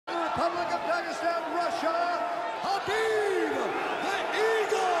Republic of Dagestan, Russia, Khabib, the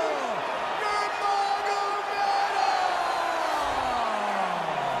Eagle, Nurmagomedov!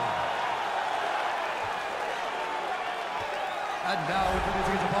 And now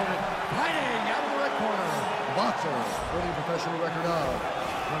introducing his opponent, fighting out of the red corner, boxer with a professional record of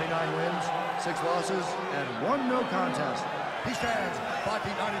 29 wins, 6 losses, and 1 no contest. He stands 5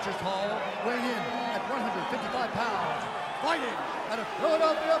 feet 9 inches tall, weighing in at 155 pounds. Fighting out of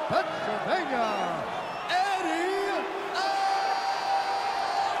Philadelphia, Pennsylvania, Eddie Alvarez.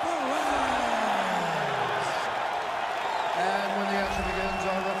 And when the action begins,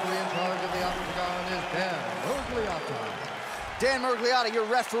 our referee in charge of the octagon is Dan Mergliotta. Dan Mergliotta, your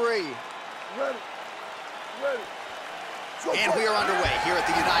referee. Ready. And we are underway here at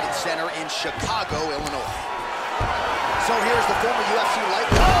the United Center in Chicago, Illinois. So here's the former UFC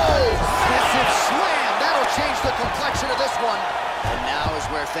lightweight. Oh! Massive slam! That'll change the complexion of this one. And now is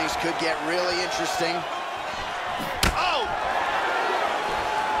where things could get really interesting. Oh!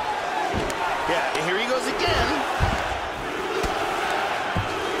 Yeah, here he goes again.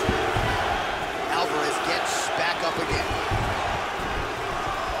 Alvarez gets back up again.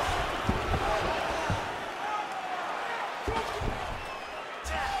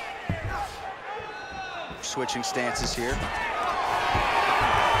 Switching stances here.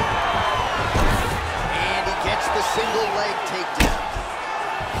 And he gets the single leg takedown.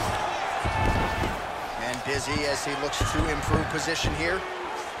 And busy as he looks to improve position here.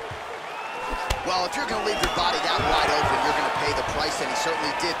 Well, if you're going to leave your body that wide open, you're going to pay the price, and he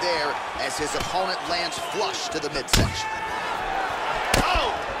certainly did there as his opponent lands flush to the midsection.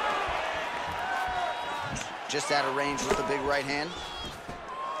 Oh! Just out of range with the big right hand.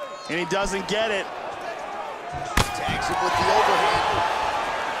 And he doesn't get it. Tags him with the overhand.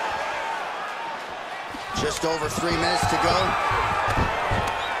 Just over 3 minutes to go.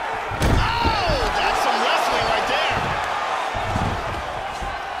 Oh, that's some wrestling right there.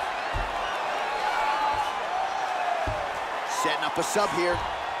 Setting up a sub here.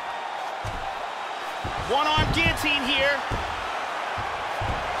 One-arm guillotine here.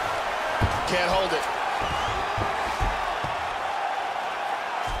 Can't hold it.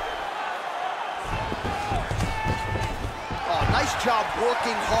 Nice job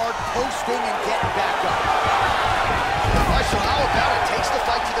working hard, posting, and getting back up. All right, so how about it? Takes the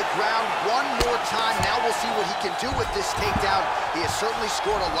fight to the ground one more time. Now we'll see what he can do with this takedown. He has certainly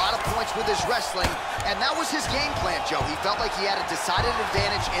scored a lot of points with his wrestling, and that was his game plan, Joe. He felt like he had a decided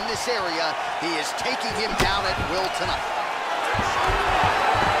advantage in this area. He is taking him down at will tonight.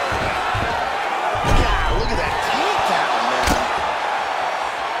 God, look at that takedown, man.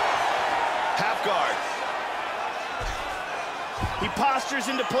 Half guard. He postures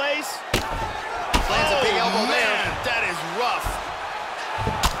into place. Lands a big elbow there. That is rough.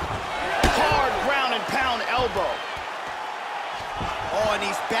 Hard ground and pound elbow. Oh, and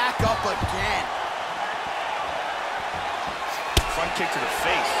he's back up again. Front kick to the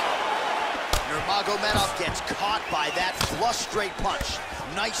face. Nurmagomedov gets caught by that flush straight punch.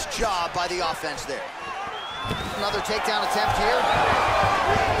 Nice job by the offense there. Another takedown attempt here.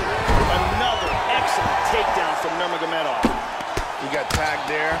 Another excellent takedown from Nurmagomedov. He got tagged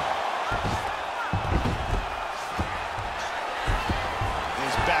there. And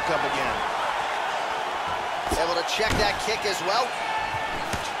he's back up again. Able to check that kick as well.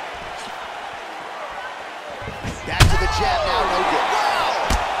 Back to the jab now, no good. Wow!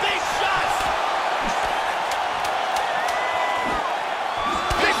 Big shots!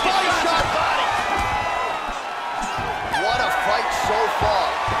 Big body shot. What a fight so far.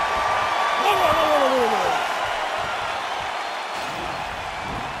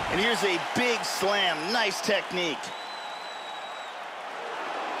 And here's a big slam. Nice technique.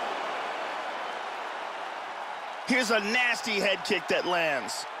 Here's a nasty head kick that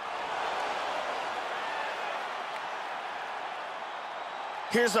lands.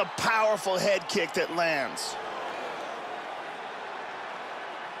 Here's a powerful head kick that lands.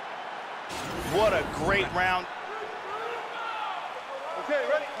 What a great round. Okay,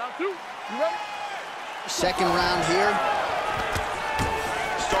 ready? Round 2. You ready? Second round here.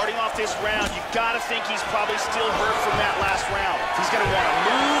 Starting off this round, you gotta think he's probably still hurt from that last round. He's gonna want to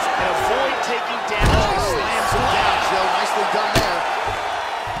move and avoid taking damage. Oh, he slams him down, Joe. Nicely done there.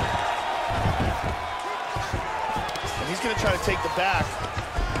 And he's gonna try to take the back.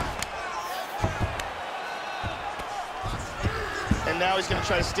 And now he's gonna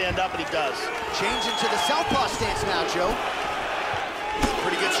try to stand up, and he does. Change into the southpaw stance now, Joe.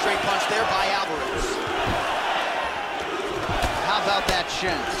 Pretty good straight punch there by Alvarez. How about that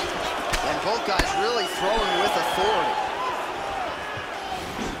shin? And both guys really throwing with authority.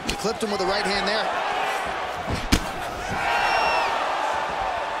 clipped him with the right hand there.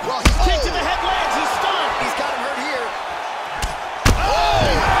 Well, he's Kick to the head lands, he's stunned. He's got him hurt here. Oh!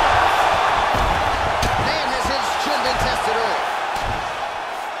 Man, has his chin been tested early.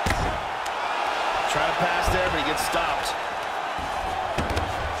 Trying to pass there, but he gets stopped.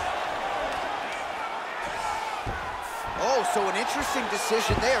 Oh, so an interesting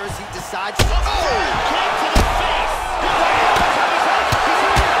decision there as he decides to... Oh! Kick to the face.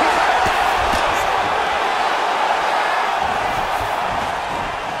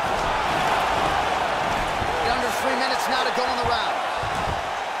 Under 3 minutes now to go in the round.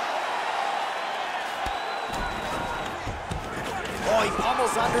 Oh, he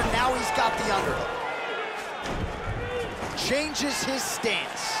pummels under. Now he's got the underhook. Changes his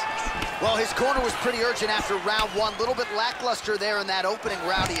stance. Well, his corner was pretty urgent after round one. A little bit lackluster there in that opening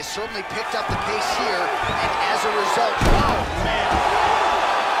round. He has certainly picked up the pace here, and as a result, oh, man.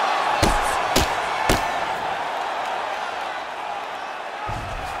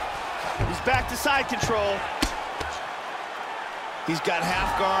 He's back to side control. He's got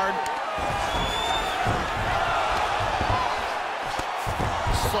half guard.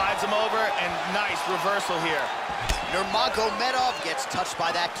 Slides him over, and nice reversal here. Nurmagomedov gets touched by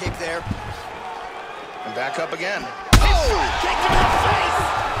that kick there. And back up again. Oh! Kick him in the face!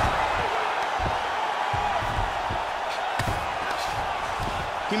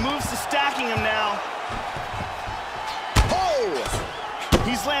 He moves to stacking him now. Oh!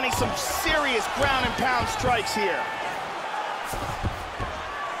 He's landing some serious ground and pound strikes here.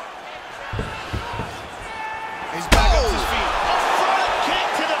 He's back up to his feet. A front kick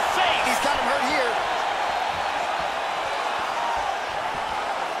to the face. He's got him hurt here.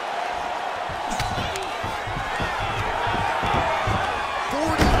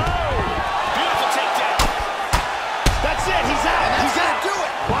 Beautiful takedown. That's it, he's out. And that's He's gonna out. do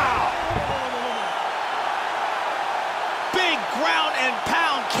it. Wow. Big ground and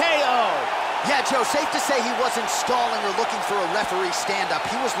pound KO. Yeah, Joe, safe to say he wasn't stalling or looking for a referee stand-up.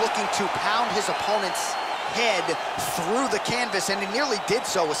 He was looking to pound his opponent's head through the canvas, and he nearly did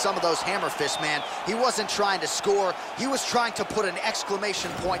so with some of those hammer fists, man. He wasn't trying to score. He was trying to put an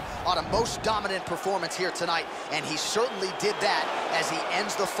exclamation point on a most dominant performance here tonight, and he certainly did that as he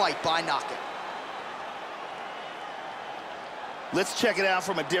ends the fight by knockout. Let's check it out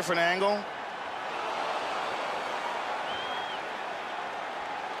from a different angle.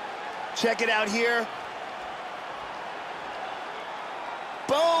 Check it out here.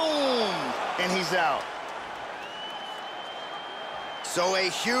 Boom! And he's out. So a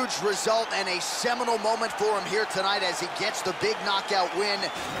huge result and a seminal moment for him here tonight as he gets the big knockout win.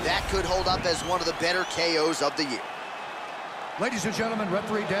 That could hold up as one of the better KOs of the year. Ladies and gentlemen,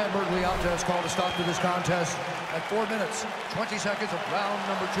 referee Dan Berglialta has called a stop to this contest at 4 minutes, 20 seconds of round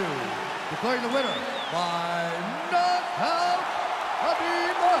number 2. Declaring the winner by knockout,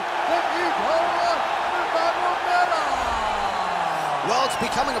 Khabib the Eagle Nurmagomedov. Well, it's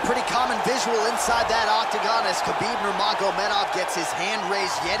becoming a pretty common visual inside that octagon as Khabib Nurmagomedov gets his hand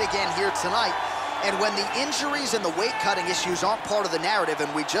raised yet again here tonight. And when the injuries and the weight cutting issues aren't part of the narrative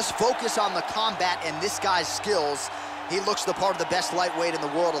and we just focus on the combat and this guy's skills, he looks the part of the best lightweight in the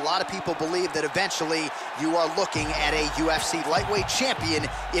world. A lot of people believe that eventually you are looking at a UFC lightweight champion,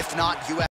 if not UFC.